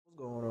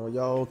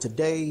y'all.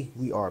 Today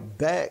we are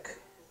back.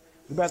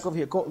 We're back over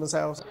here at Courtland's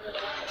house.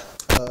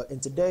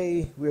 And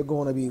today we're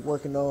going to be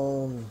working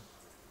on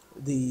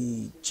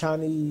the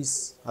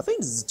Chinese, I think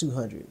this is a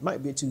 200. It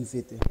might be a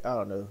 250. I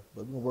don't know.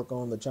 But we're going to work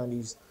on the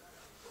Chinese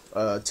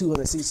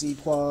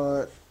 200cc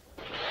quad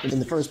in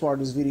the first part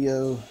of this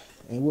video.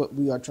 And what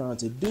we are trying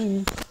to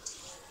do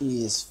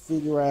is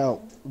figure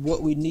out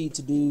what we need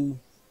to do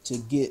to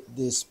get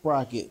this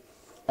sprocket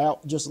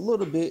out just a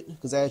little bit.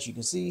 Because as you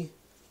can see,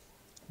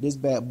 this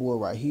bad boy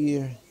right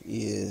here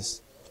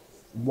is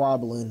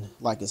wobbling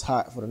like it's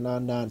hot for the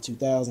 99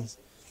 2000s.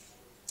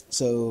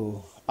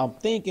 So I'm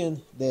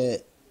thinking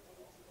that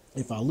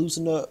if I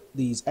loosen up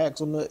these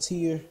axle nuts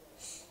here,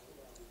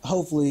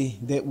 hopefully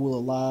that will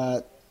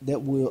allow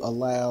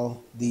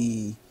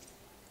the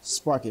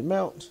sprocket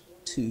mount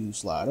to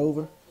slide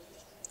over.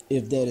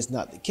 If that is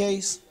not the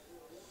case,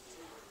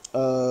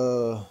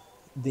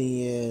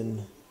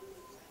 then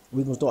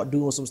we're gonna start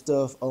doing some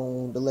stuff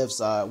on the left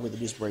side where the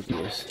disc brake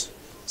is.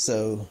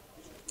 So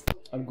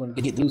I'm going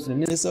to get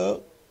loosening this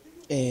up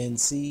and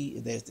see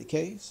if that's the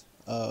case.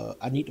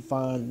 I need to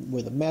find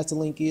where the master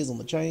link is on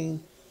the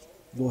chain.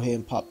 Go ahead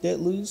and pop that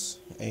loose,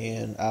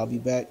 and I'll be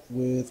back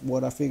with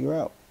what I figure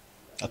out.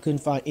 I couldn't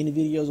find any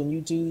videos on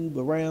YouTube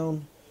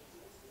around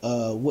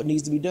what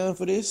needs to be done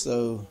for this,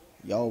 so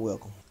y'all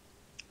welcome.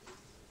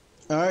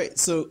 Alright,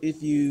 so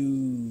if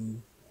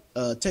you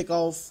take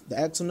off the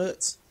axle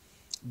nuts,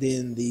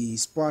 then the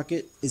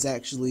sprocket is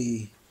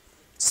actually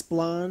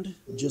splined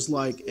just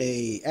like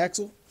a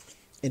axle,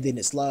 and then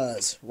it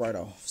slides right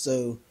off.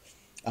 So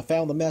I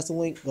found the master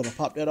link, gonna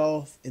pop that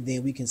off, and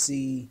then we can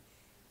see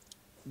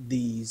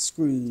the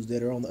screws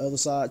that are on the other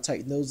side,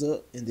 tighten those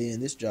up, and then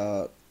this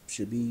job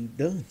should be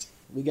done.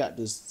 We got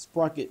the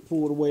sprocket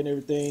pulled away and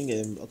everything,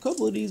 and a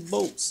couple of these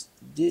bolts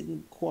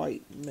didn't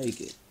quite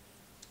make it.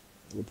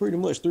 Well, pretty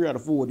much 3 out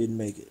of 4 didn't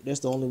make it. That's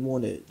the only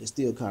one that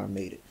still kind of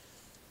made it.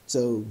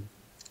 So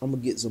I'm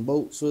gonna get some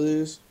bolts for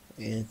this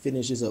and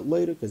finish this up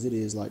later, because it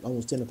is like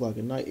almost 10 o'clock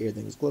at night.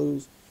 Everything is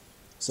closed.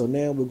 So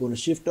now we're going to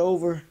shift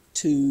over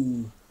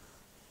to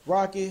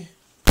Rocky.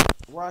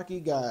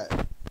 Rocky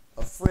got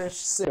a fresh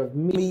set of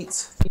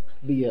meats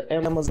via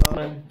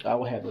Amazon. I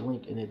will have the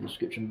link in the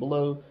description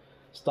below.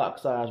 Stock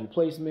size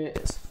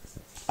replacements.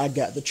 I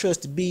got the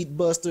trusty bead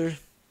buster.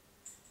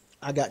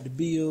 I got the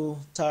Bill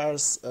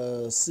tires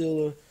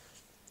sealer.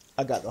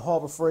 I got the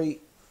Harbor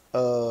Freight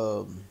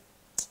tire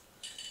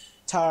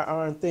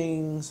iron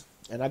things.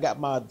 And I got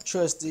my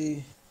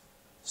trusty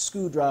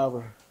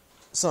screwdriver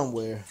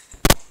somewhere.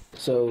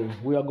 So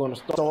we are going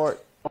to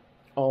start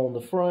on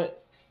the front,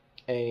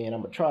 and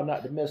I'm going to try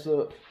not to mess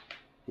up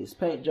this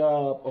paint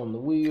job on the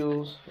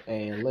wheels,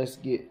 and let's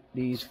get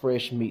these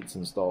fresh meats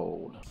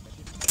installed.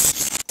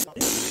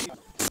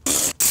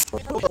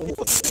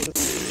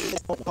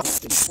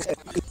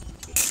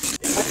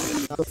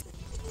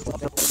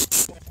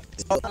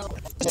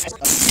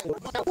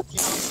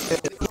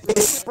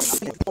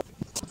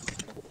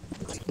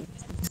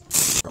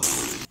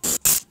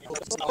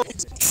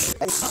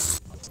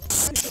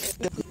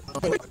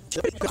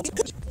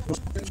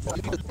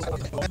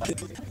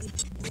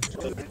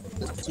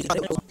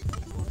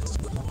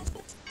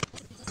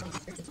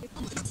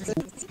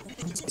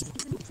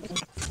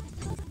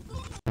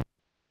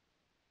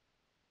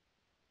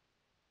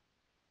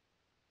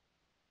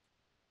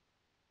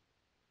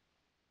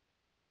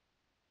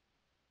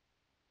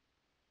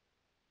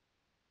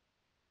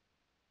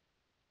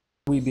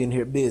 We've been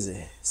here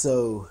busy.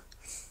 So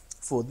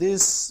for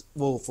this,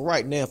 well, for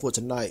right now, for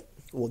tonight,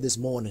 well, this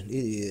morning, it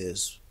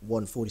is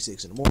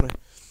 1:46 in the morning.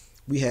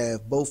 We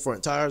have both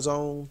front tires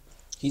on.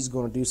 He's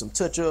going to do some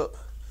touch up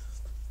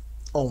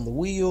on the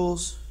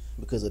wheels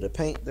because of the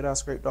paint that I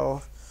scraped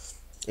off.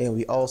 And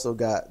we also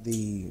got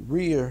the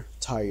rear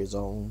tires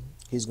on.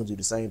 He's going to do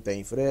the same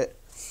thing for that.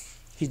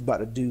 He's about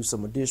to do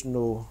some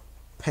additional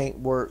paint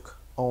work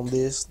on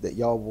this that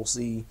y'all will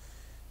see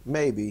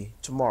maybe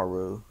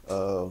tomorrow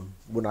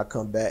when I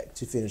come back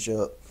to finish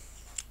up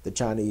the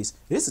Chinese.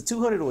 Is this a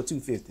 200 or a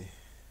 250?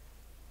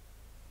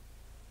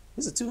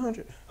 Is it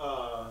 200?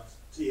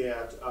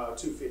 Yeah,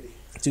 250.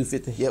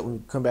 250. Yep, when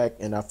we come back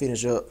and I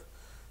finish up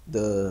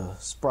the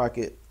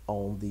sprocket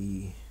on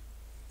the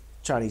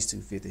Chinese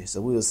 250.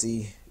 So we'll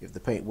see if the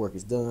paint work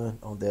is done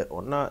on that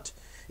or not.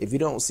 If you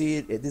don't see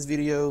it at this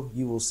video,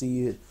 you will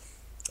see it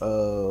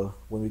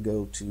when we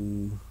go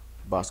to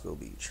Busco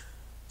Beach.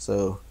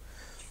 So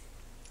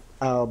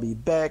I'll be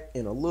back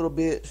in a little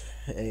bit,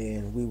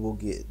 and we will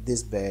get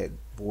this bad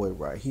boy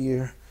right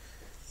here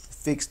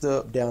fixed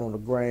up down on the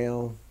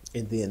ground,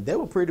 and then that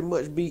will pretty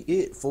much be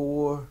it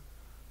for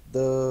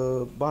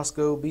the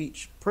Busco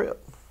Beach prep.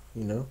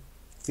 You know,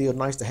 feel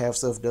nice to have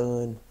stuff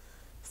done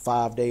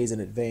 5 days in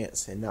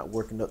advance and not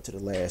working up to the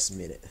last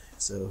minute.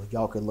 So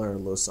y'all can learn a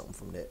little something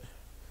from that.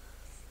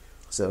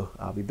 So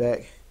I'll be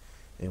back,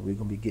 and we're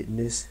gonna be getting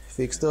this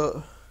fixed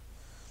up.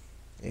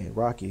 And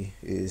Rocky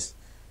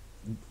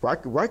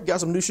got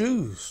some new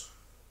shoes.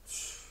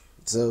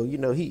 So, you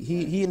know,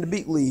 he in the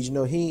big leagues. You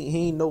know, he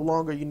ain't no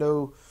longer, you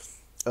know,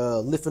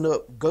 lifting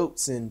up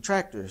goats and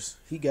tractors.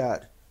 He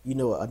got you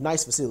know, a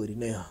nice facility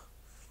now.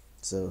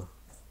 So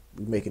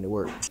we making it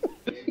work.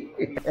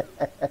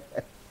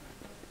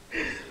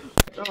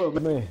 Oh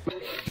man.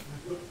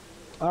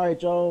 All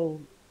right,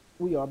 y'all.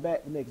 We are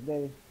back the next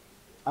day.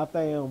 I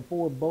found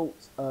 4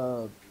 bolts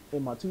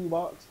in my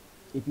toolbox.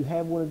 If you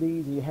have one of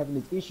these and you're having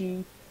this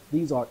issue,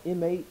 these are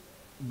M8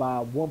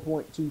 by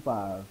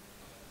 1.25.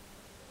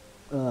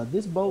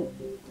 This bolt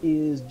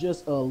is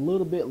just a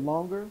little bit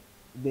longer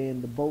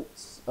than the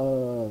bolts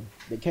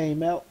that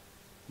came out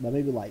by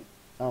maybe like,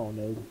 I don't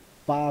know,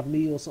 5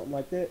 mil or something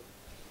like that.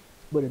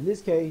 But in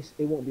this case,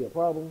 it won't be a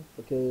problem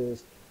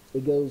because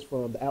it goes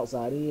from the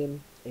outside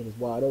in and it's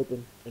wide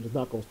open and it's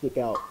not going to stick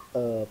out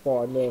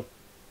far enough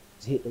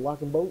to hit the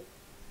locking bolt.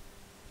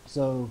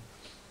 So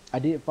I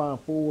did find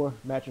 4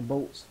 matching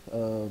bolts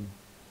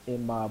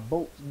in my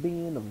bolts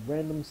bin of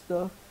random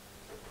stuff.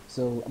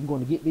 So I'm going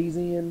to get these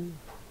in.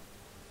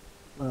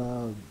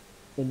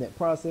 In that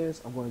process,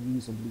 I'm going to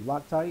use some blue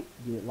Loctite,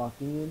 get it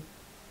locked in,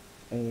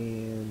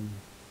 and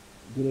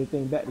get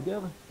everything back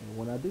together. And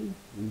when I do,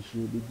 we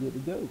should be good to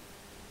go.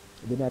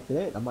 And then after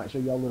that, I might show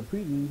y'all a little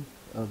preview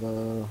of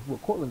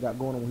what Courtland got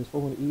going on with his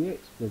 400EX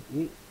because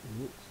it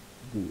looks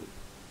good.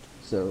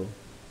 So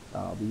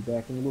I'll be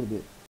back in a little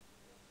bit.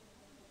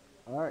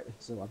 Alright,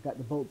 so I got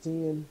the bolts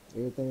in,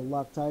 everything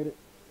Loctited.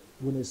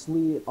 When it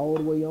slid all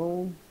the way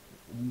on,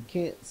 you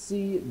can't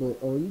see it,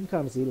 but you can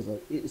kind of see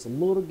it. It's a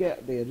little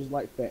gap there, just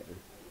like factory.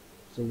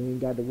 So we ain't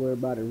got to worry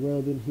about it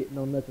rubbing, hitting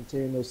on nothing,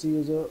 tearing those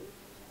seals up.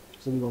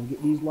 So we're going to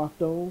get these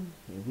locked on,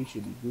 and we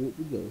should be good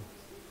to go.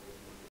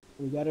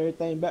 We got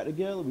everything back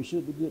together. We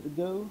should be good to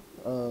go.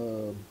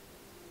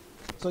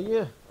 So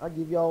yeah, I'll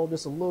give y'all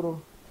just a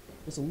little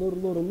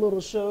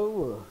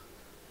show.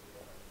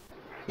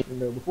 You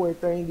know, before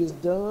everything gets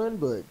done,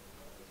 but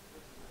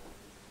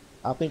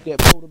I think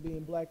that motor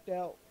being blacked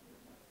out,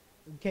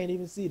 you can't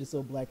even see it, it's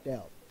so blacked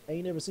out. I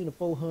ain't never seen a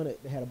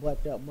 400 that had a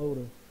blacked out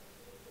motor,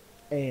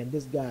 and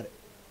this got it.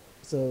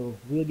 So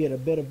we'll get a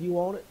better view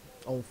on it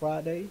on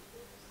Friday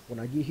when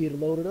I get here to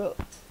load it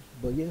up.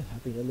 But yeah, I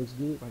think that looks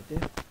good right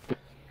there.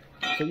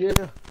 So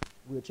yeah,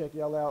 we'll check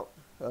y'all out.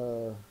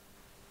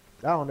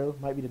 I don't know,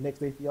 might be the next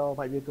day for y'all,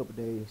 might be a couple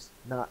days,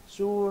 not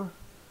sure.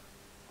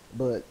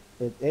 But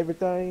if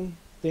everything,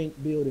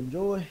 think, build,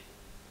 enjoy.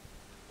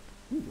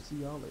 We will see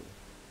y'all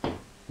later.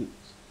 Peace.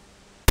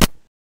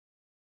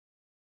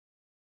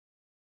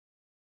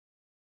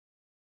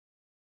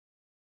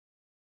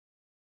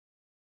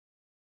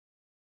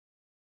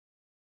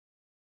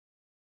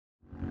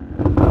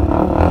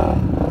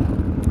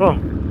 Oh,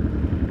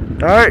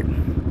 all right,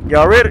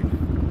 y'all ready?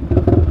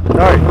 All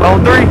right,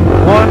 on 3,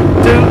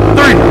 1, 2,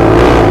 3.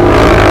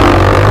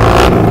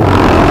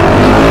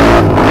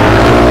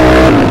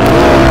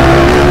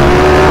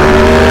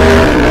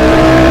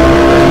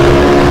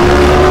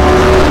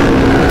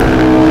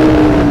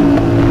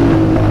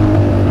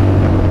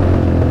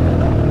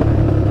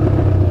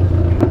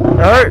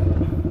 All right,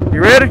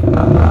 you ready?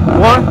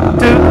 1, 2,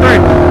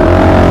 3.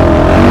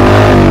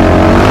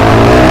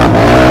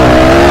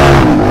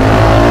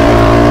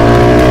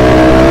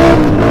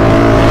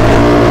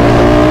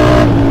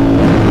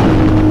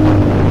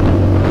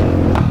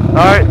 All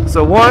right,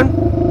 so 1,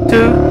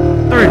 2,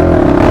 3.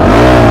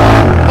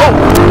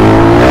 Oh!